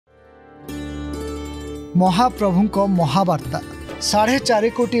महाप्रभुंको महावार्ता 4.5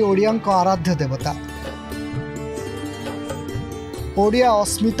 कोटी ओडियांको आराध्य देवता। ओडिया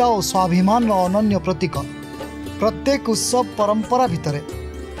अस्मिता और स्वाभिमान अनन्य प्रतीक। प्रत्येक उत्सव परंपरा भितरे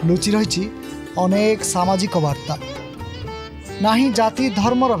लुचि रही अनेक सामाजिक वार्ता। नाही जाति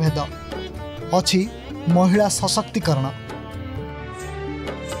धर्मर भेद, अछि महिला सशक्तिकरण,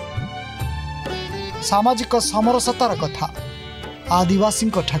 सामाजिक समरसतार कथा, आदिवासी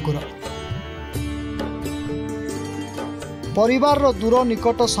ठाकुर, परिवार दूर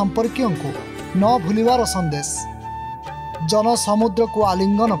निकट संपर्कियों को न भूलिबार संदेश, जनसमुद्र को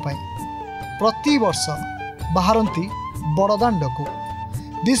आलिंगन पाई प्रति वर्ष बाहरती बड़दाण्ड को।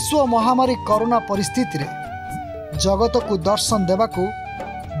 विश्व महामारी कोरोना परिस्थिति रे जगत को दर्शन देवाकू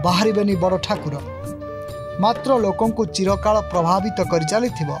बाहरिबेनी बड़ ठाकुर। मात्र लोकों को चिरकाल प्रभावित कर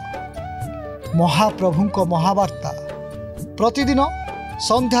चलिथिबो महाप्रभुंको महावार्ता प्रतिदिन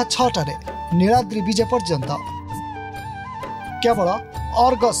संध्या 6टारे नीलाद्रि विजय पर्यंत केवल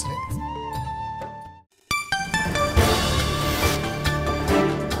अर्गस रे।